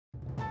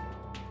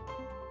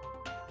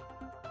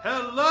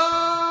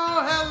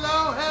Hello,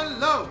 hello,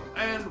 hello,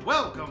 and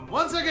welcome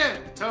once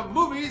again to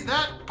Movies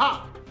That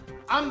Pop.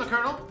 I'm the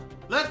Kernel.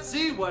 Let's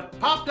see what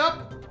popped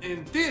up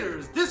in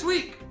theaters this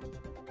week.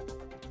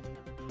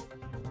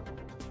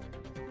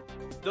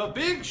 The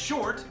Big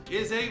Short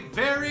is a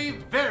very,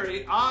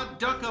 very odd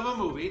duck of a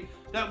movie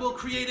that will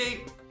create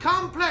a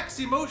complex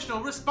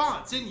emotional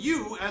response in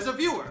you as a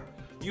viewer.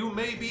 You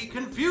may be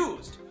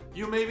confused,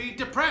 you may be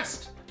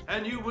depressed,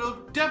 and you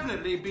will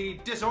definitely be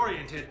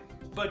disoriented,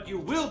 but you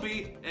will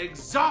be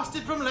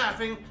exhausted from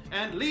laughing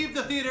and leave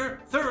the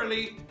theater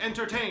thoroughly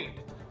entertained.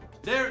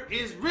 There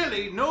is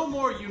really no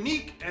more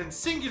unique and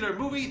singular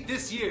movie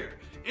this year.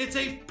 It's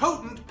a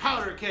potent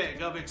powder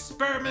keg of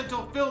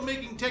experimental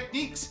filmmaking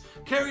techniques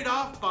carried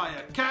off by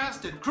a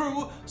cast and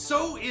crew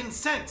so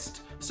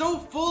incensed, so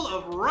full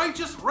of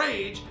righteous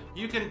rage,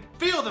 you can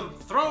feel them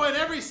throwing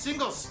every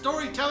single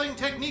storytelling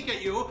technique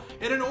at you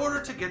in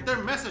order to get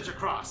their message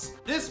across.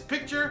 This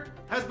picture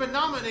has been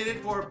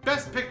nominated for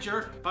Best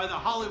Picture by the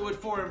Hollywood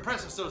Foreign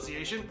Press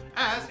Association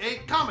as a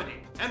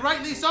comedy, and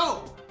rightly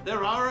so.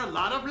 There are a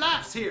lot of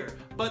laughs here,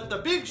 but The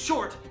Big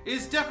Short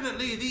is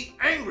definitely the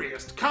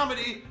angriest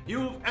comedy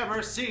you've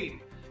ever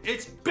seen.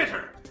 It's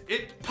bitter,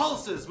 it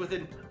pulses with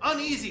an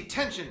uneasy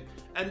tension,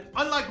 and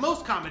unlike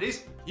most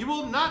comedies, you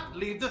will not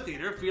leave the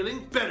theater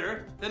feeling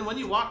better than when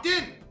you walked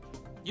in.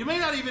 You may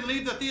not even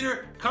leave the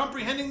theater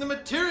comprehending the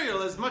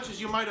material as much as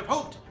you might have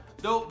hoped,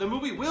 though the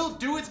movie will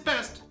do its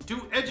best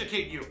to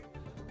educate you.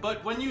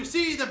 But when you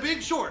see The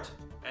Big Short,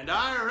 and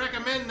I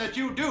recommend that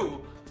you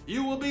do,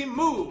 you will be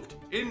moved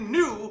in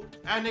new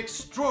and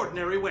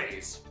extraordinary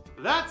ways.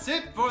 That's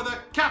it for the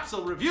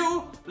capsule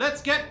review.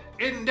 Let's get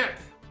in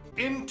depth.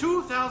 In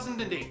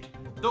 2008,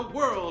 the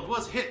world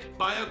was hit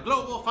by a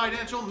global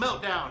financial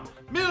meltdown.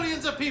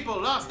 Millions of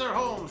people lost their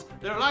homes,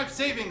 their life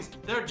savings,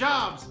 their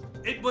jobs.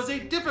 It was a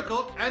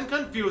difficult and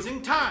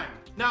confusing time.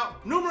 Now,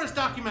 numerous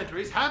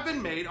documentaries have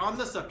been made on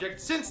the subject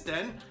since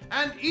then,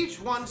 and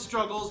each one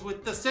struggles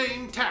with the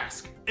same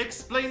task,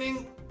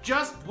 explaining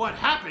just what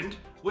happened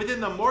within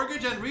the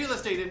mortgage and real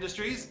estate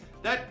industries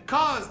that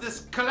caused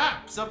this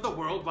collapse of the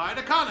worldwide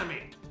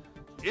economy.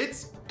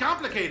 It's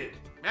complicated,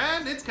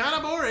 and it's kind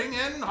of boring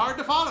and hard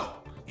to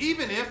follow.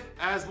 Even if,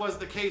 as was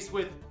the case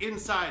with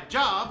Inside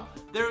Job,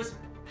 there's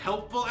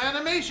helpful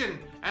animation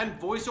and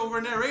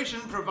voiceover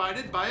narration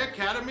provided by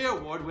Academy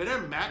Award winner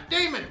Matt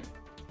Damon.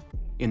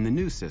 In the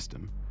new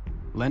system,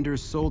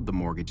 lenders sold the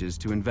mortgages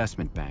to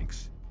investment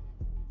banks.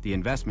 The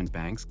investment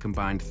banks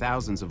combined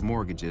thousands of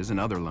mortgages and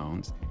other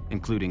loans,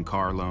 including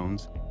car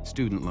loans,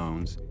 student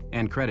loans,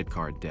 and credit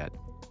card debt,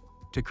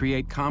 to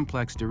create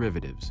complex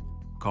derivatives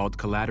called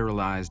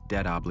collateralized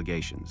debt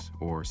obligations,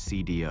 or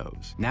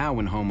CDOs. Now,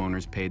 when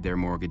homeowners paid their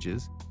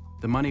mortgages,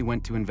 the money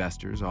went to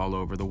investors all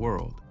over the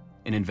world.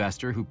 An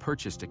investor who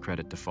purchased a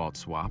credit default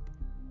swap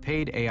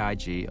paid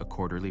AIG a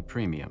quarterly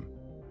premium.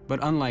 But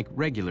unlike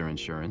regular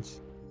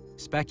insurance,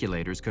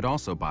 speculators could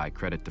also buy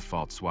credit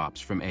default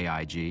swaps from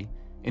AIG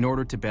in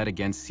order to bet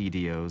against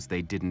CDOs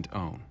they didn't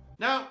own.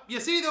 Now, you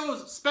see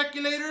those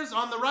speculators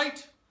on the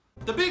right?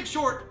 The Big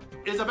Short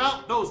is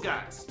about those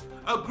guys.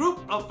 A group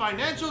of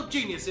financial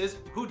geniuses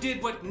who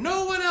did what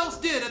no one else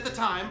did at the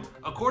time,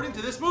 according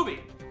to this movie.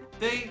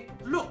 They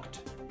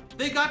looked.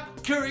 They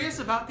got curious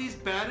about these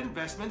bad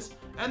investments,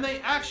 and they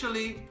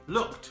actually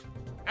looked.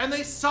 And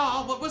they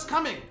saw what was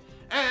coming,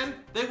 and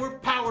they were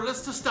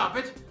powerless to stop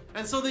it,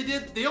 and so they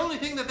did the only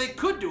thing that they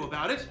could do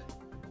about it.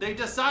 They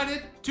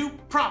decided to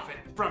profit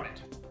from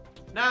it.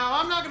 Now,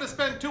 I'm not going to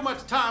spend too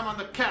much time on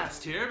the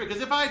cast here,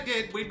 because if I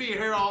did, we'd be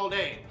here all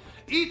day.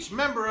 Each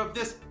member of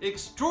this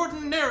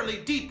extraordinarily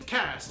deep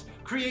cast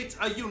creates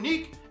a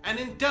unique and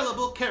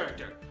indelible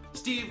character.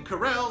 Steve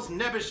Carell's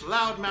nebbish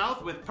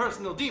loudmouth with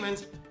personal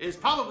demons is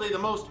probably the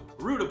most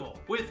rootable,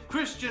 with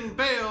Christian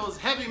Bale's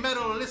heavy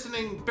metal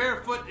listening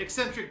barefoot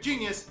eccentric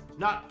genius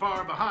not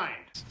far behind.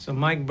 So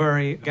Mike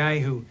Burry, guy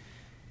who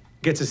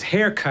gets his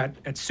hair cut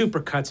at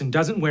Supercuts and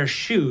doesn't wear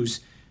shoes,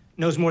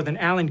 knows more than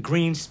Alan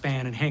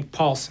Greenspan and Hank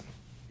Paulson.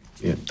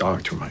 Yeah,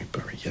 Dr. Mike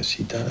Burry, yes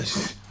he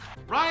does.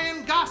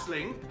 Ryan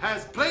Gosling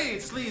has played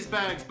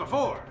sleazebags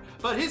before,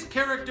 but his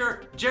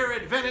character,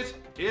 Jared Vennett,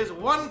 is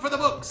one for the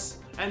books,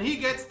 and he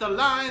gets the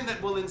line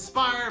that will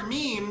inspire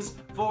memes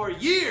for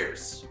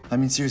years. I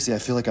mean, seriously, I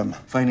feel like I'm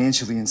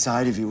financially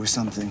inside of you or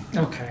something.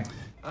 Okay.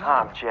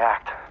 I'm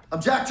jacked.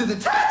 I'm jacked to the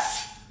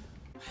tits!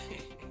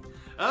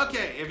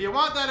 Okay, if you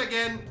want that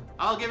again,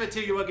 I'll give it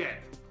to you again.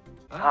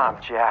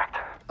 I'm jacked.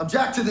 I'm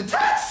jacked to the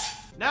tits!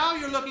 Now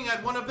you're looking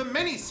at one of the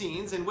many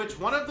scenes in which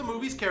one of the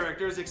movie's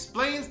characters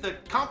explains the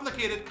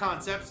complicated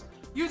concepts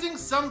using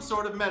some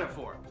sort of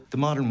metaphor. The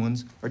modern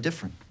ones are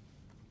different.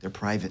 They're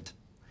private,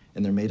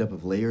 and they're made up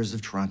of layers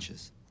of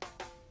tranches.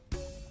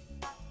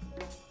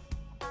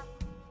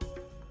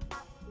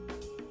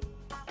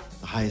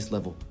 The highest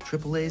level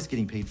AAAs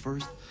getting paid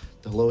first,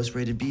 the lowest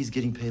rated Bs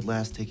getting paid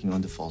last, taking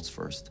on defaults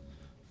first.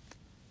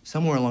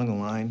 Somewhere along the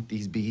line,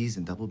 these Bs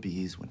and double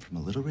Bs went from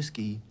a little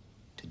risky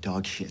to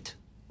dog shit.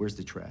 Where's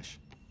the trash?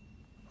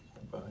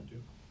 Behind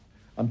you.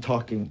 I'm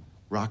talking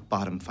rock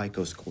bottom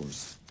FICO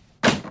scores.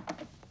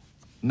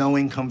 No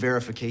income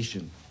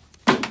verification.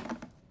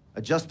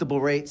 Adjustable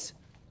rates,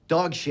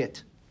 dog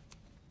shit.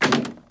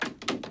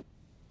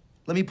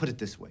 Let me put it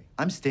this way.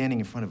 I'm standing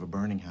in front of a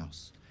burning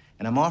house,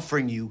 and I'm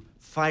offering you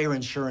fire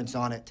insurance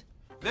on it.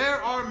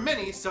 There are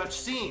many such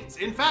scenes.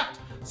 In fact,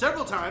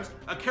 several times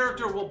a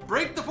character will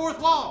break the fourth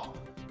wall,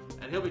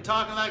 and he'll be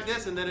talking like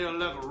this, and then he'll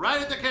look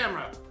right at the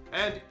camera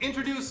and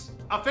introduce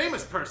a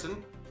famous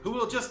person who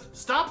will just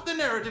stop the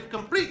narrative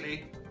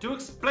completely to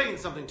explain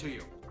something to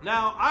you.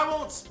 Now, I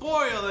won't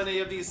spoil any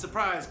of these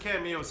surprise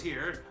cameos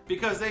here,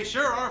 because they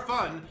sure are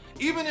fun,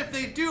 even if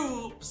they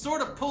do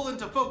sort of pull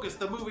into focus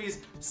the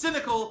movie's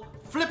cynical,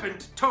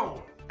 flippant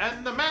tone.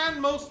 And the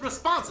man most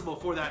responsible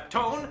for that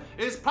tone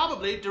is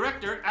probably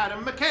director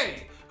Adam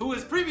McKay, who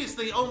has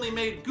previously only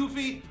made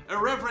goofy,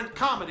 irreverent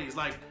comedies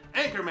like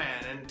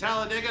Anchorman and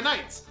Talladega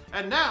Nights,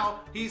 and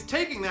now he's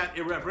taking that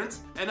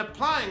irreverence and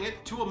applying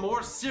it to a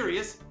more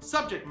serious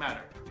subject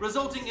matter,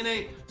 resulting in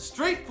a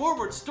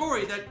straightforward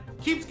story that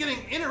keeps getting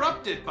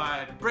interrupted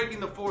by breaking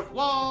the fourth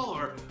wall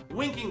or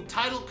winking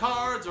title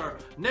cards or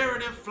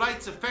narrative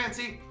flights of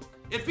fancy.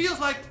 It feels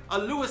like a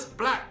Lewis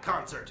Black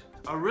concert.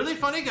 A really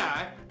funny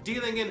guy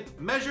dealing in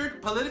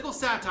measured political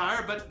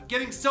satire, but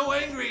getting so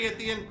angry at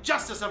the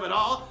injustice of it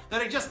all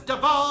that he just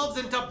devolves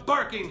into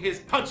barking his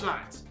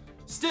punchlines.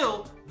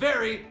 Still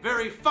very,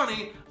 very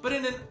funny, but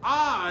in an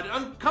odd,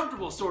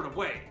 uncomfortable sort of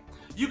way.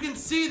 You can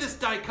see this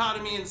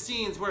dichotomy in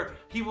scenes where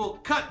he will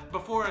cut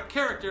before a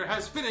character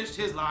has finished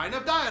his line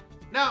of dialogue.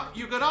 Now,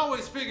 you can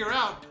always figure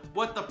out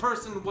what the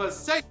person was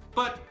saying,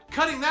 but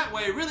cutting that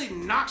way really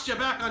knocks you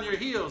back on your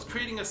heels,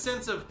 creating a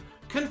sense of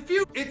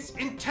confusion. It's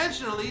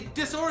intentionally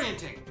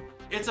disorienting.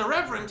 It's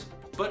irreverent,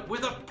 but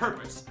with a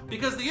purpose,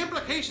 because the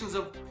implications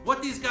of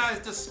what these guys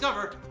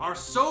discover are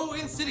so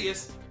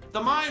insidious,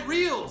 the mind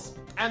reels,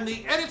 and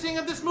the editing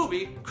of this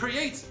movie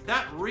creates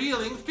that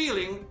reeling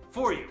feeling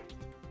for you.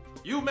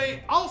 You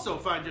may also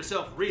find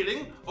yourself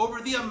reeling over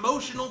the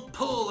emotional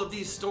pull of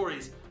these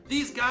stories.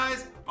 These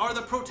guys are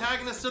the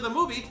protagonists of the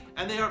movie,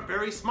 and they are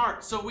very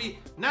smart, so we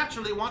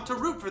naturally want to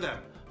root for them.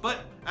 But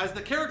as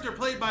the character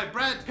played by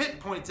Brad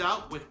Pitt points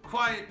out with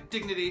quiet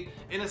dignity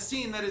in a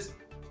scene that is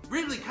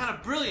really kind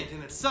of brilliant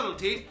in its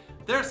subtlety,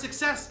 their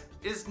success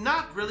is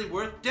not really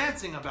worth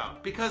dancing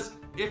about, because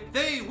if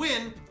they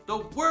win, the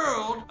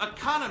world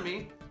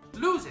economy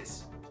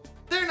loses.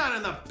 They're not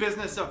in the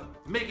business of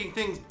making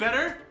things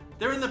better.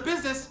 They're in the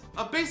business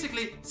of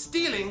basically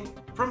stealing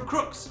from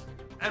crooks.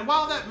 And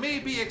while that may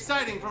be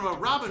exciting from a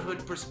Robin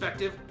Hood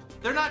perspective,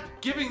 they're not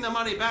giving the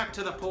money back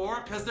to the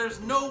poor, because there's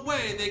no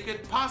way they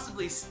could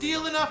possibly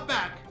steal enough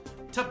back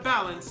to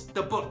balance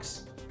the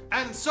books.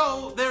 And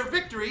so their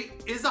victory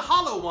is a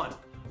hollow one.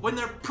 When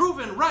they're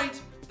proven right,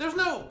 there's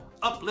no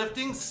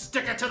uplifting,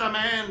 stick it to the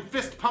man,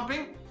 fist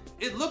pumping.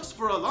 It looks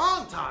for a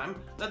long time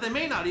that they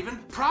may not even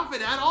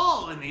profit at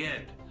all in the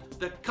end.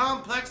 The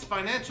complex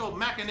financial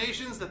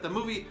machinations that the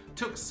movie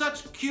took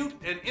such cute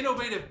and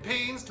innovative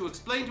pains to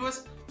explain to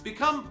us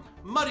become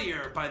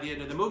muddier by the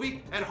end of the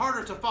movie and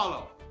harder to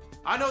follow.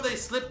 I know they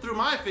slipped through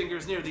my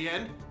fingers near the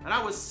end, and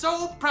I was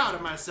so proud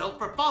of myself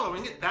for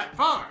following it that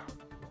far.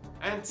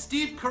 And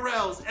Steve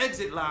Carell's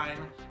exit line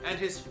and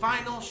his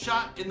final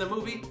shot in the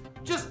movie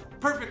just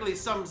perfectly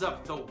sums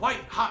up the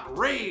white-hot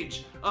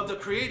rage of the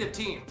creative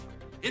team.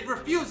 It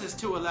refuses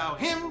to allow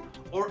him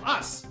or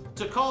us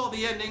to call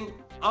the ending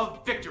a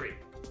victory,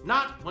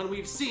 not when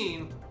we've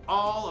seen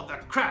all of the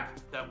crap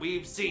that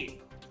we've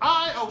seen.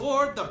 I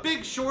award The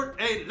Big Short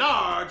a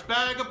large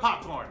bag of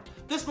popcorn.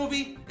 This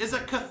movie is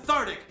a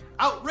cathartic,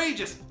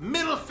 outrageous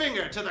middle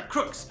finger to the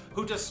crooks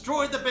who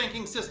destroyed the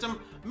banking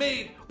system,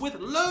 made with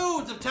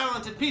loads of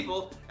talented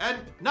people and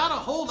not a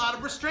whole lot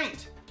of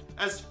restraint.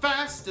 As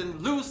fast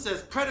and loose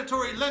as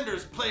predatory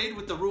lenders played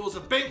with the rules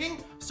of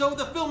banking, so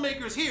the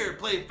filmmakers here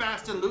play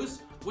fast and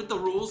loose with the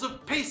rules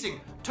of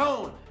pacing,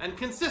 tone, and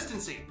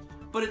consistency.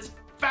 But its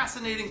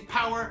fascinating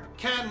power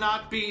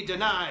cannot be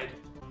denied.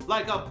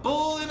 Like a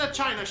bull in a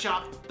china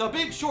shop, The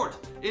Big Short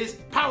is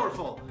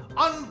powerful,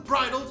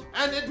 unbridled,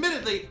 and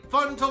admittedly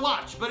fun to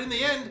watch, but in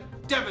the end,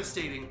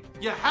 devastating.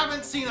 You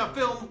haven't seen a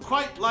film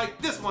quite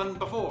like this one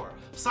before.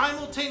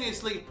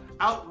 Simultaneously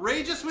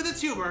outrageous with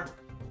its humor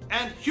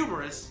and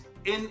humorous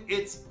in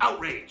its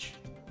outrage.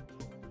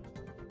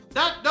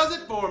 That does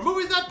it for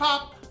Movies That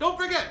Pop. Don't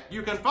forget,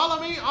 you can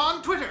follow me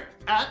on Twitter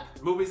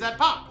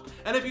 @MoviesThatPop.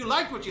 And if you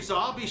liked what you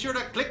saw, be sure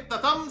to click the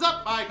thumbs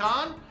up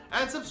icon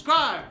and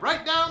subscribe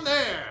right down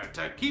there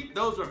to keep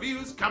those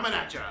reviews coming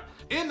at you.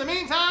 In the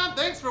meantime,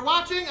 thanks for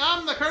watching.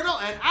 I'm the Kernel,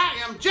 and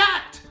I am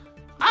jacked!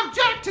 I'm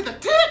jacked to the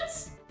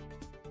tits!